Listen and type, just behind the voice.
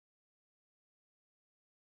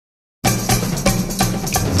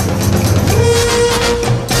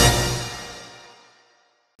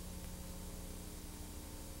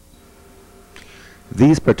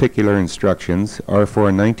These particular instructions are for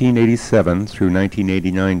a 1987 through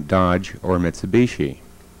 1989 Dodge or Mitsubishi.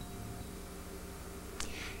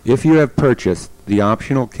 If you have purchased the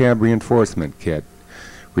optional cab reinforcement kit,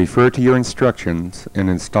 refer to your instructions and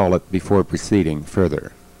install it before proceeding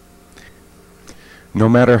further. No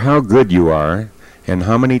matter how good you are and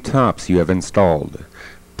how many tops you have installed,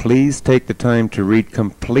 please take the time to read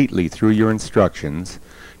completely through your instructions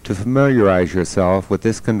to familiarize yourself with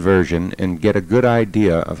this conversion and get a good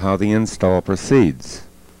idea of how the install proceeds.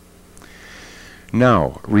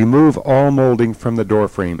 Now, remove all molding from the door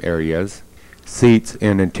frame areas, seats,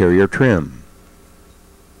 and interior trim.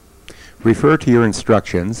 Refer to your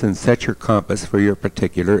instructions and set your compass for your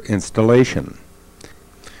particular installation.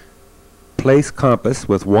 Place compass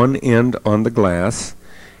with one end on the glass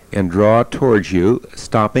and draw towards you,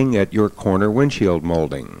 stopping at your corner windshield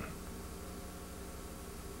molding.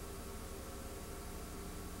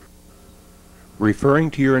 Referring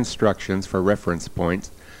to your instructions for reference points,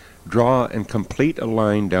 draw and complete a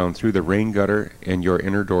line down through the rain gutter and your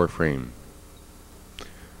inner door frame.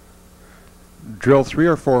 Drill 3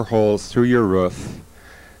 or 4 holes through your roof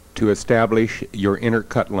to establish your inner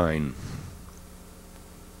cut line.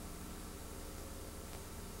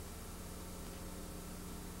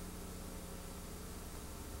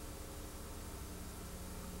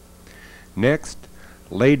 Next,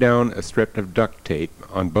 lay down a strip of duct tape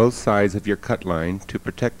on both sides of your cut line to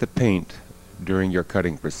protect the paint during your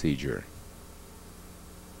cutting procedure.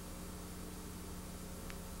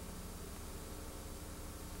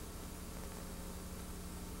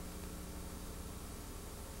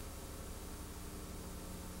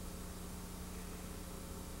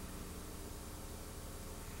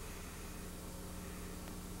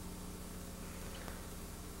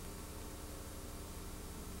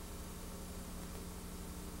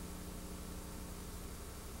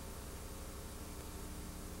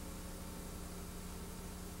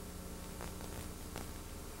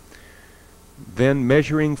 Then,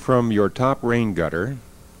 measuring from your top rain gutter,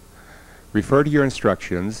 refer to your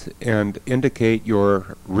instructions and indicate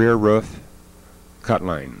your rear roof cut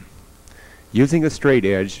line. Using a straight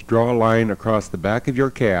edge, draw a line across the back of your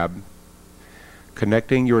cab,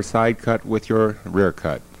 connecting your side cut with your rear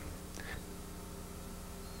cut.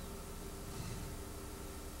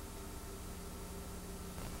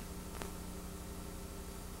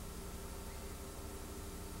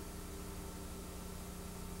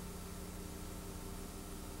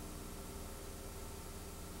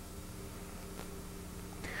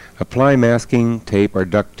 Apply masking tape or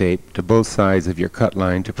duct tape to both sides of your cut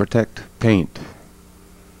line to protect paint.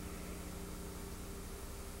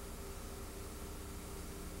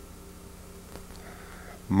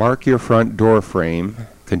 Mark your front door frame,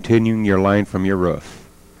 continuing your line from your roof.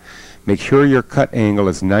 Make sure your cut angle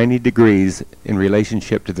is 90 degrees in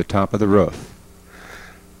relationship to the top of the roof.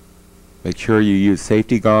 Make sure you use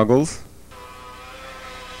safety goggles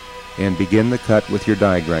and begin the cut with your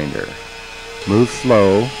die grinder. Move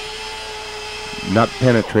slow, not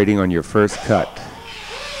penetrating on your first cut.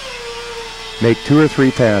 Make 2 or 3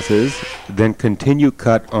 passes, then continue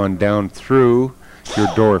cut on down through your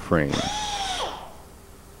door frame.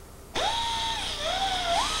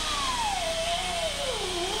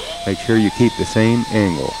 Make sure you keep the same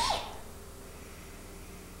angle.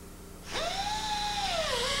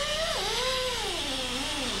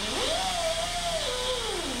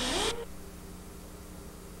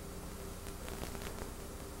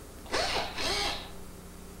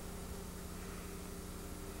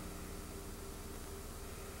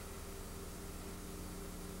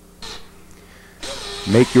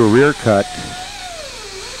 Make your rear cut,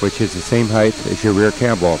 which is the same height as your rear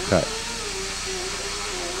cab wall cut.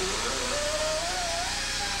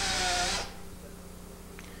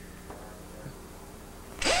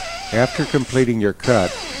 After completing your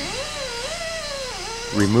cut,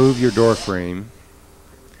 remove your door frame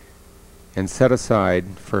and set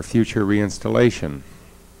aside for future reinstallation.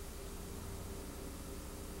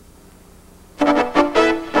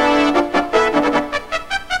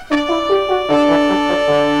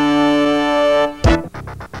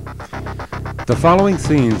 The following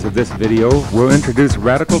scenes of this video will introduce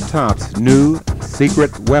Ratical Tops' new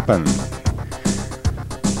secret weapon.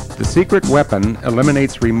 The secret weapon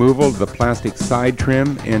eliminates removal of the plastic side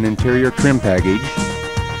trim and interior trim package.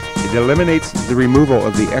 It eliminates the removal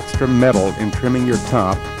of the extra metal in trimming your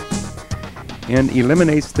top and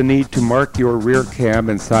eliminates the need to mark your rear cab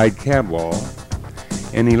and side cab wall,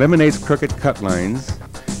 and eliminates crooked cut lines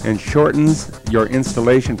and shortens your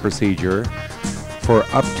installation procedure for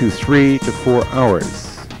up to 3 to 4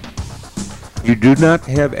 hours. you do not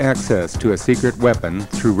have access to a secret weapon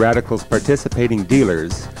through Radical's participating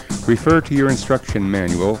dealers, refer to your instruction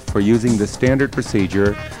manual for using the standard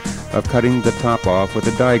procedure of cutting the top off with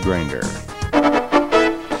a die grinder.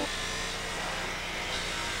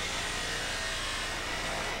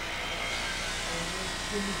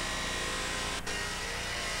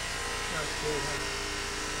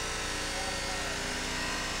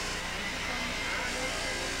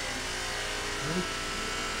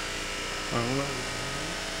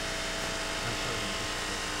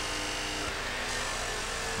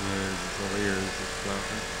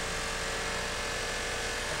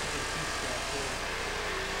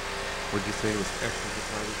 Would you say it was extra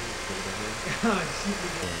photography for the hand?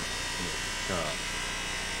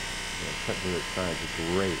 Cut to the sides is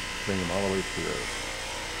great. Bring them all the way through.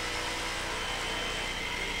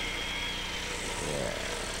 Yeah.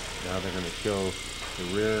 Now they're going to show the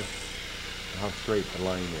rear, how straight the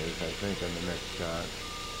line is, I think, on the next shot.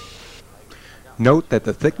 Note that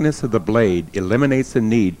the thickness of the blade eliminates the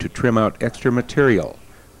need to trim out extra material.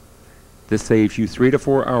 This saves you 3 to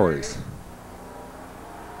 4 hours.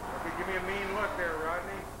 Give me a mean look there,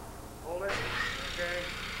 Rodney. Hold it. Okay.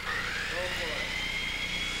 Go for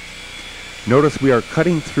it. Notice we are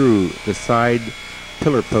cutting through the side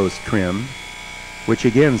pillar post trim, which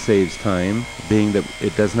again saves time, being that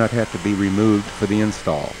it does not have to be removed for the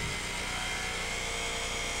install.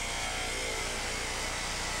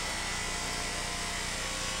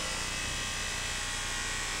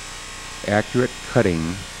 Accurate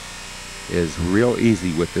cutting is real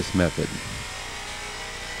easy with this method.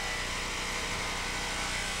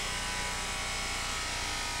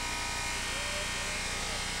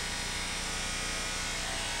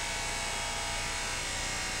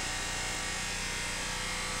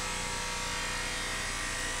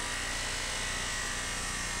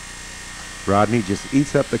 Rodney just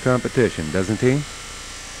eats up the competition, doesn't he?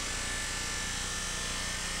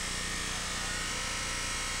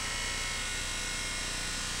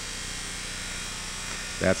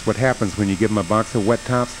 That's what happens when you give him a box of wet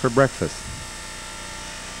tops for breakfast.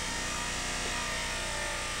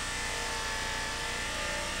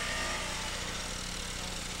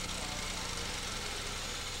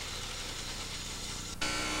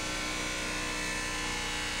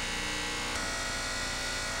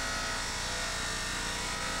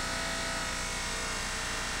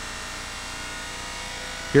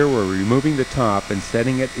 Here we're removing the top and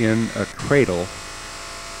setting it in a cradle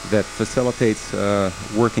that facilitates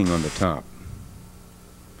working on the top.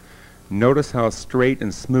 Notice how straight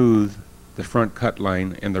and smooth the front cut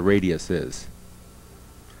line and the radius is.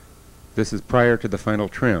 This is prior to the final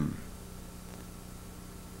trim.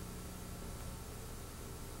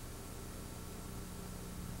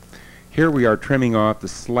 Here we are trimming off the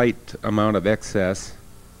slight amount of excess,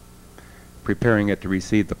 preparing it to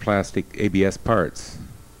receive the plastic ABS parts.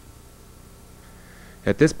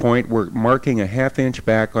 At this point, we're marking a 1/2 inch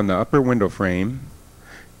back on the upper window frame,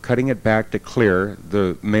 cutting it back to clear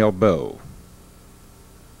the male bow.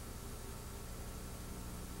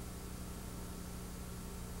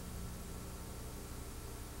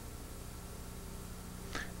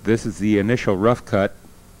 This is the initial rough cut.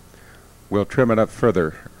 We'll trim it up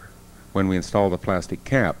further when we install the plastic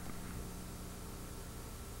cap.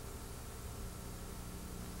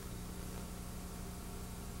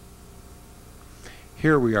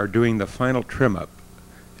 Here we are doing the final trim up,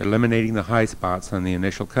 eliminating the high spots on the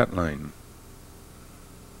initial cut line.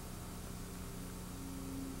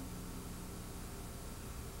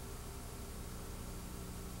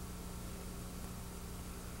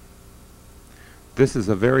 This is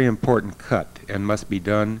a very important cut and must be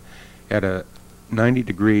done at a 90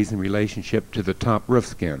 degrees in relationship to the top roof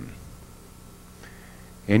skin.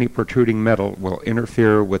 Any protruding metal will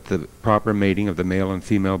interfere with the proper mating of the male and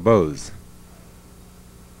female bows.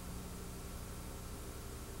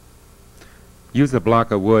 Use a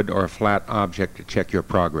block of wood or a flat object to check your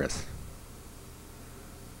progress.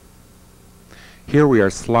 Here we are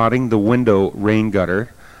slotting the window rain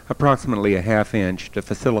gutter approximately a 1/2 inch to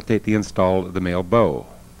facilitate the install of the male bow.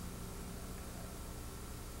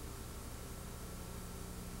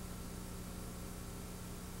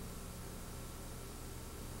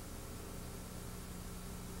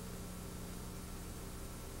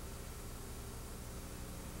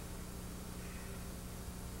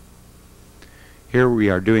 Here we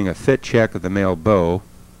are doing a fit check of the male bow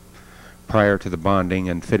prior to the bonding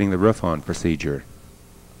and fitting the roof on procedure.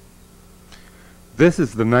 This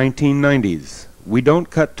is the 1990s. We don't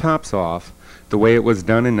cut tops off the way it was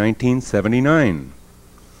done in 1979.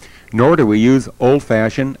 Nor do we use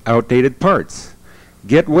old-fashioned, outdated parts.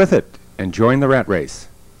 Get with it and join the rat race.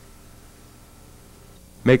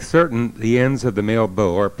 Make certain the ends of the male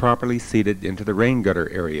bow are properly seated into the rain gutter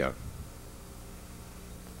area.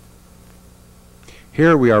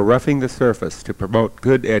 Here we are roughing the surface to promote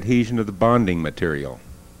good adhesion of the bonding material.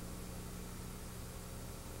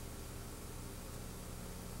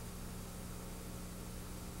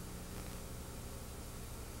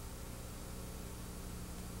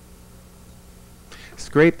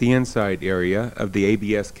 Scrape the inside area of the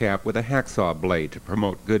ABS cap with a hacksaw blade to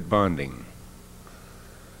promote good bonding.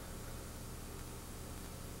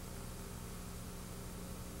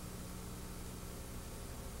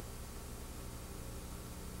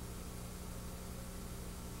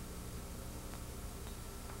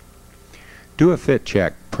 Do a fit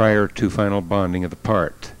check prior to final bonding of the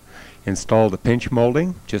part. Install the pinch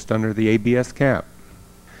molding just under the ABS cap.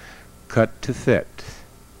 Cut to fit.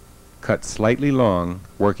 Cut slightly long,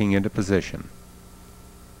 working into position.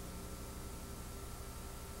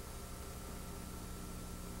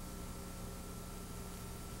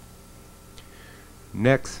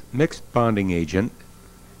 Next, mix bonding agent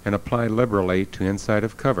and apply liberally to inside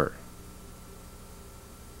of cover.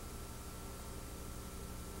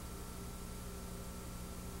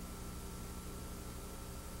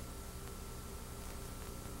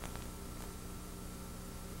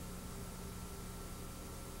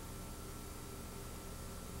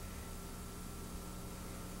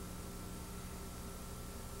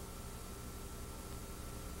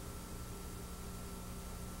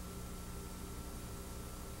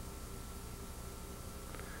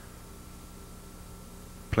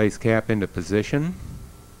 Place cap into position.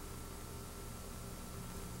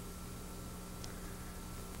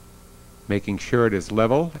 Making sure it is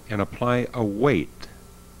level, and apply a weight,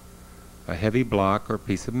 a heavy block or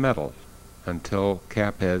piece of metal, until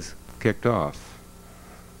cap has kicked off.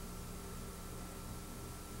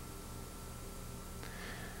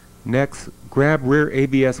 Next, grab rear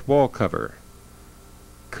ABS wall cover.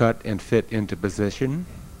 Cut and fit into position.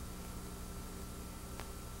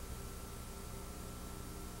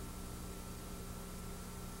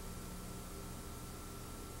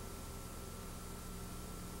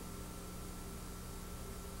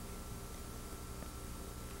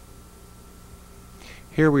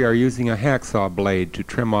 Here we are using a hacksaw blade to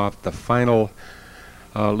trim off the final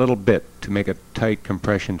little bit to make a tight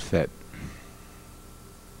compression fit.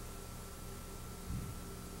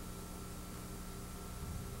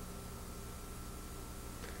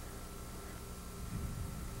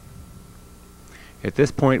 At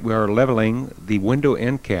this point we are leveling the window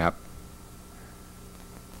end cap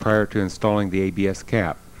prior to installing the ABS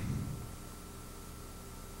cap.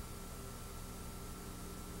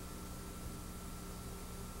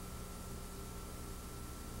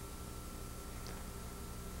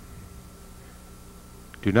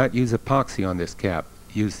 Do not use epoxy on this cap.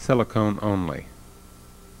 Use silicone only.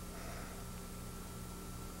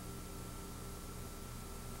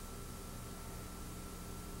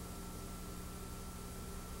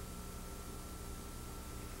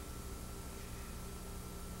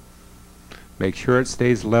 Make sure it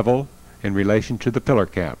stays level in relation to the pillar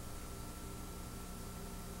cap.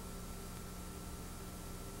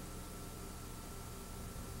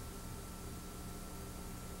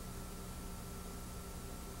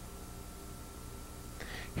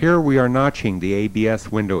 Here we are notching the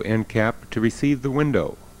ABS window end cap to receive the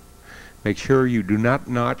window. Make sure you do not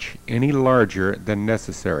notch any larger than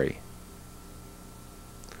necessary.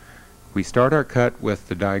 We start our cut with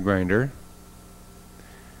the die grinder,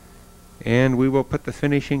 and we will put the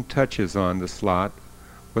finishing touches on the slot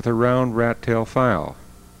with a round rat tail file.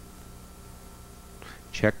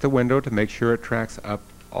 Check the window to make sure it tracks up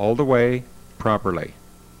all the way properly.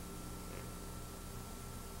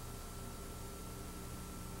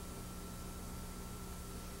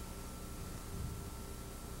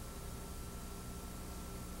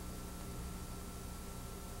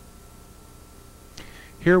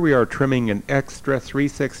 Here we are trimming an extra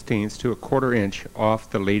 3/16 to a 1/4 inch off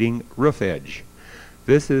the leading roof edge.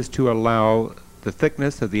 This is to allow the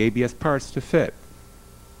thickness of the ABS parts to fit.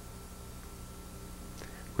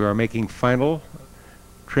 We are making final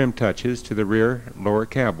trim touches to the rear lower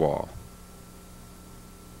cab wall.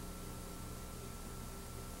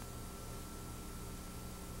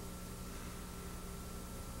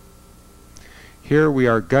 Here we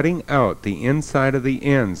are gutting out the inside of the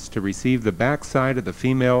ends to receive the back side of the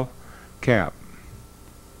female cap.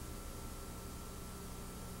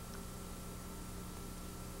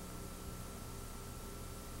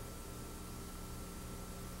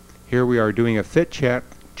 Here we are doing a fit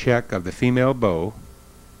check of the female bow,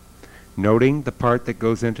 noting the part that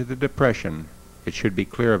goes into the depression. It should be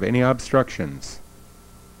clear of any obstructions.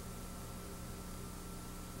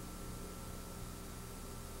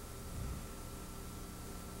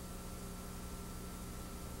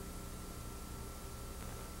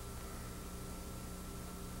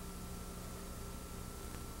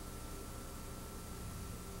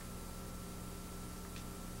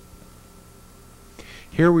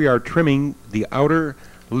 Here we are trimming the outer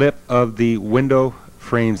lip of the window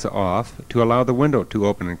frames off to allow the window to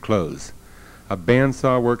open and close. A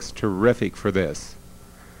bandsaw works terrific for this.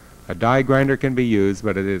 A die grinder can be used,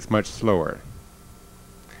 but it is much slower.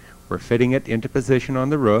 We're fitting it into position on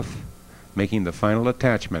the roof, making the final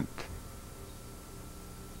attachment.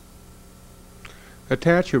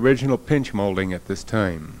 Attach original pinch molding at this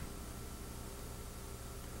time.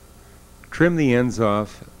 Trim the ends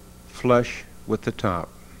off flush with the top.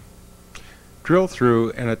 Drill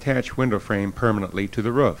through and attach window frame permanently to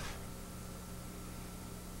the roof.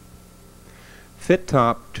 Fit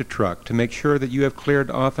top to truck to make sure that you have cleared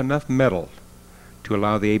off enough metal to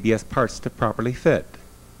allow the ABS parts to properly fit.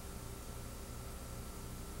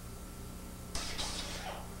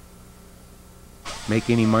 Make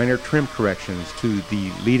any minor trim corrections to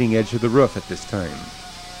the leading edge of the roof at this time.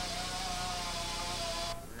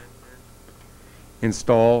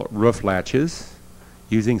 Install roof latches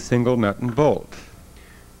using single nut and bolt.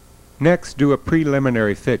 Next, do a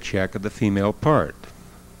preliminary fit check of the female part.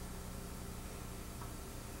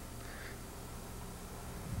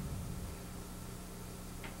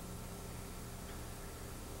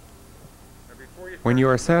 When you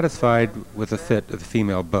are satisfied with the fit of the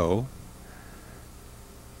female bow,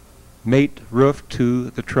 mate roof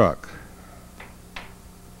to the truck.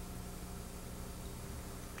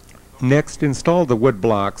 Next, install the wood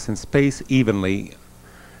blocks and space evenly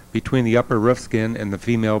between the upper roof skin and the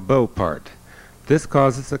female bow part. This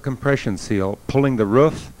causes a compression seal, pulling the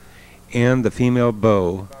roof and the female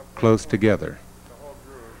bow close together.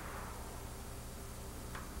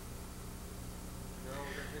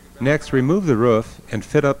 Next, remove the roof and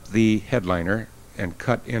fit up the headliner and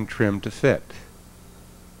cut and trim to fit.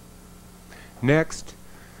 Next,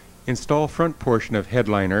 install front portion of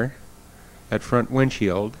headliner at front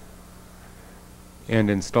windshield and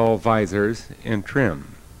install visors and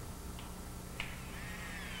trim.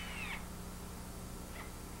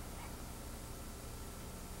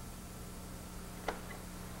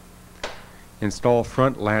 Install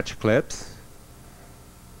front latch clips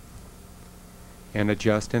and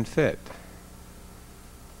adjust and fit.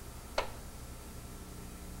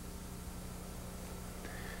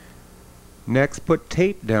 Next, put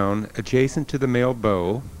tape down adjacent to the male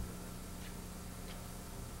bow.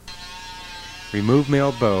 Remove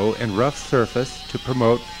male bow and rough surface to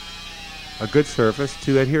promote a good surface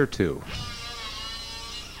to adhere to.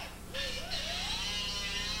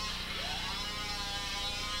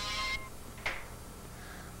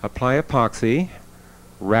 Apply epoxy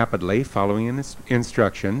rapidly following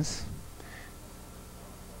instructions.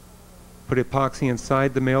 Put epoxy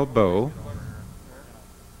inside the male bow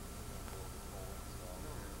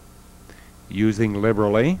using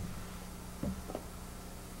liberally.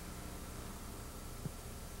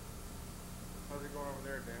 How's it going over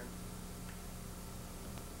there, Dan?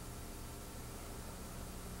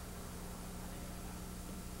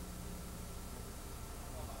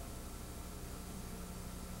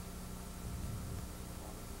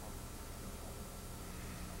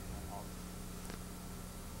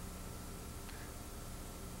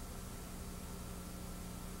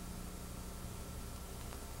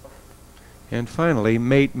 And finally,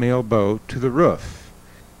 mate male bow to the roof.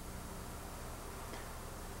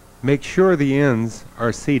 Make sure the ends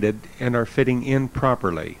are seated and are fitting in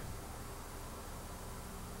properly.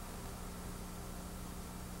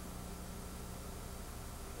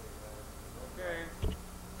 Okay.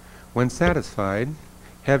 When satisfied,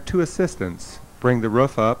 have two assistants bring the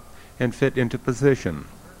roof up and fit into position.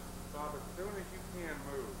 Stop as soon as you can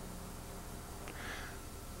move.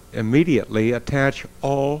 Immediately attach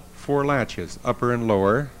all 4 latches, upper and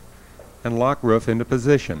lower, and lock roof into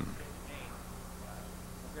position.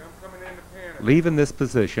 Okay, I'm coming in to pan it. Leave in this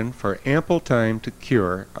position for ample time to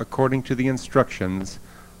cure according to the instructions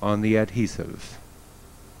on the adhesive.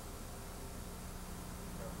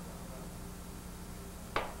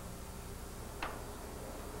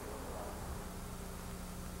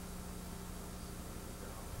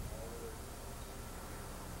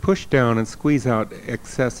 Push down and squeeze out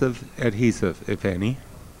excessive adhesive, if any.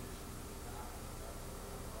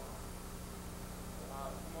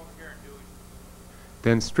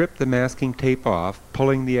 Then strip the masking tape off,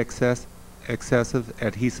 pulling the excessive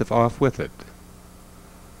adhesive off with it.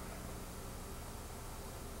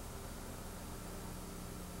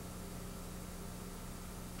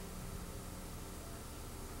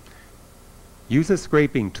 Use a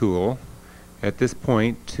scraping tool at this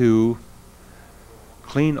point to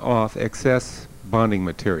clean off excess bonding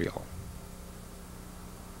material.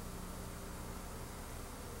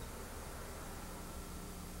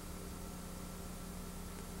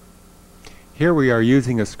 Here we are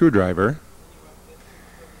using a screwdriver,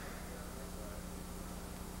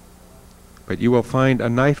 but you will find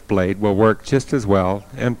a knife blade will work just as well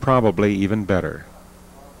and probably even better.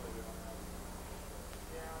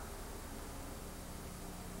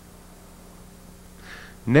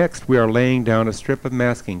 Next, we are laying down a strip of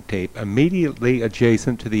masking tape immediately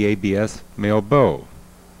adjacent to the ABS male bow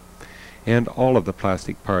and all of the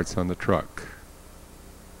plastic parts on the truck.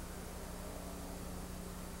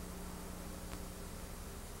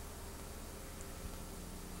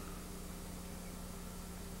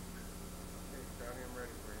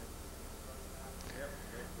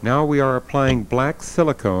 Now we are applying black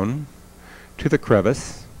silicone to the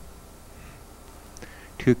crevice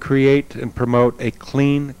to create and promote a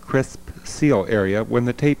clean, crisp seal area when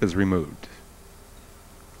the tape is removed.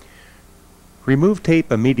 Remove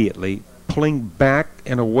tape immediately, pulling back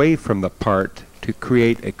and away from the part to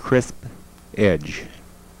create a crisp edge.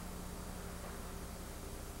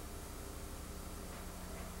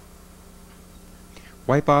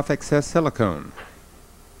 Wipe off excess silicone.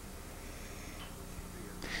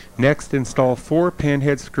 Next, install 4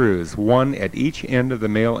 panhead screws, 1 at each end of the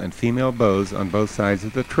male and female bows on both sides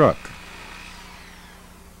of the truck.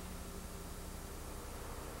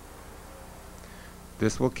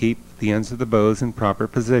 This will keep the ends of the bows in proper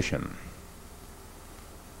position.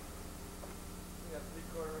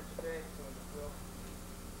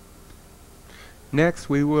 Next,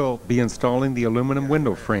 we will be installing the aluminum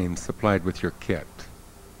window frames supplied with your kit.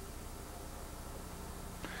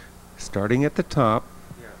 Starting at the top,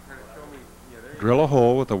 drill a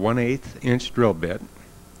hole with a 1/8 inch drill bit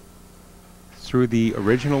through the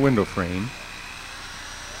original window frame,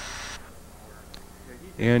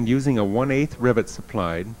 and using a 1/8 rivet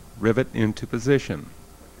supplied, rivet into position.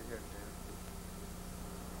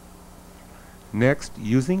 Next,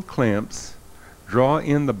 using clamps, draw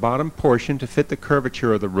in the bottom portion to fit the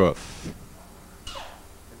curvature of the roof.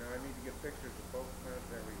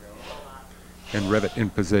 And rivet in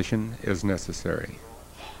position as necessary.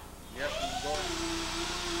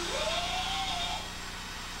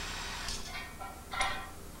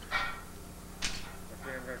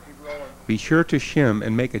 Be sure to shim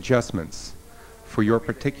and make adjustments for your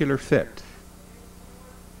particular fit.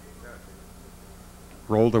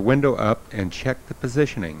 Roll the window up and check the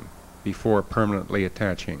positioning before permanently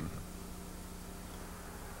attaching.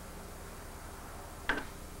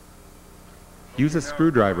 Use a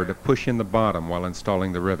screwdriver to push in the bottom while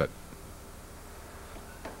installing the rivet.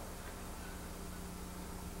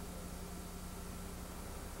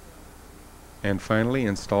 And finally,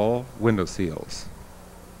 install window seals.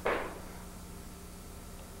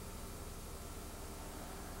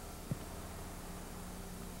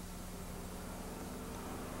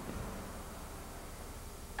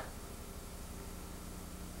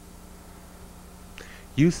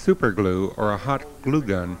 Use super glue or a hot glue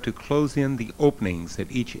gun to close in the openings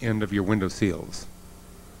at each end of your window seals.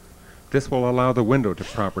 This will allow the window to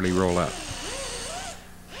properly roll up.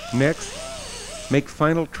 Next, make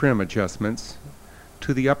final trim adjustments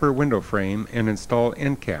to the upper window frame and install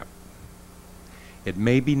end cap. It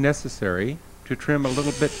may be necessary to trim a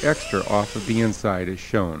little bit extra off of the inside as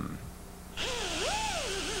shown.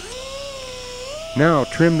 Now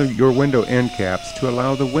trim your window end caps to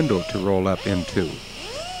allow the window to roll up into.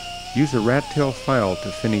 Use a rat tail file to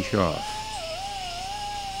finish off.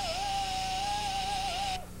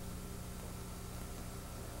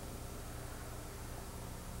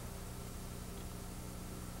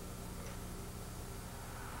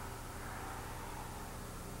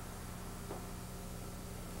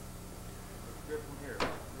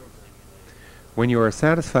 When you are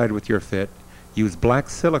satisfied with your fit, use black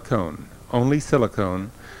silicone, only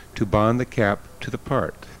silicone, to bond the cap to the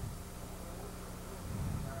part.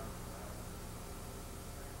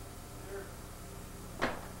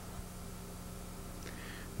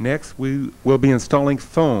 Next, we will be installing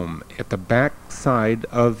foam at the back side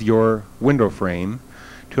of your window frame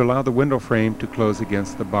to allow the window frame to close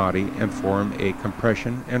against the body and form a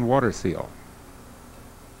compression and water seal.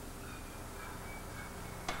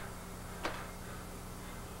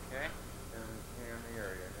 Okay, and the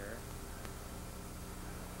area here.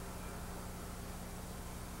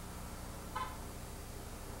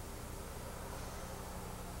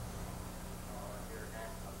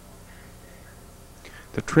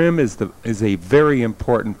 The trim is a very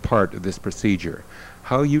important part of this procedure.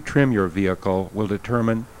 How you trim your vehicle will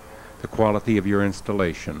determine the quality of your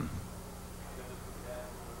installation.